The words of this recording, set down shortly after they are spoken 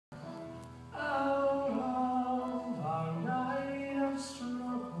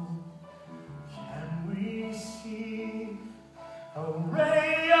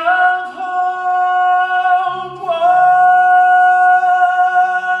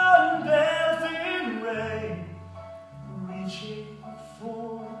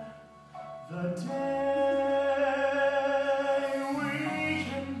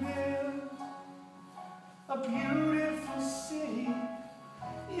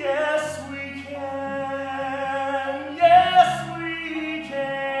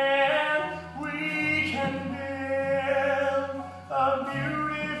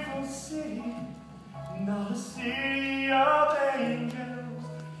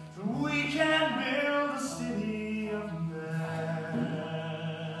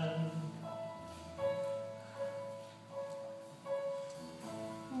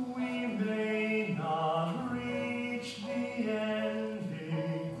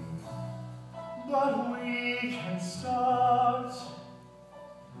can start,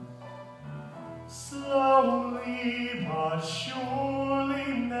 slowly but surely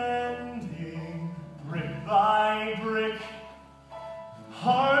mending, brick by brick,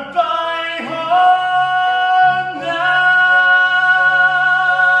 heart by heart.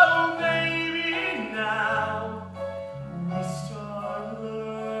 Now, maybe now, we start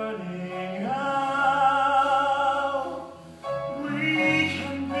learning how we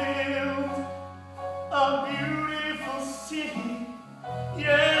can build a beautiful city.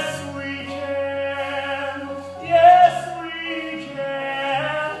 Yes, we can. Yes, we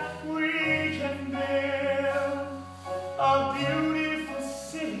can. We can build a beautiful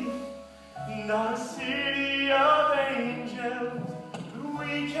city, not a city of angels, but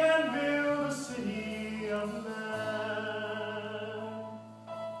we can build a city of man.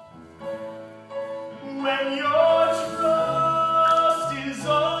 When your trust is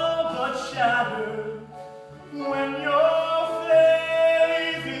all but shattered,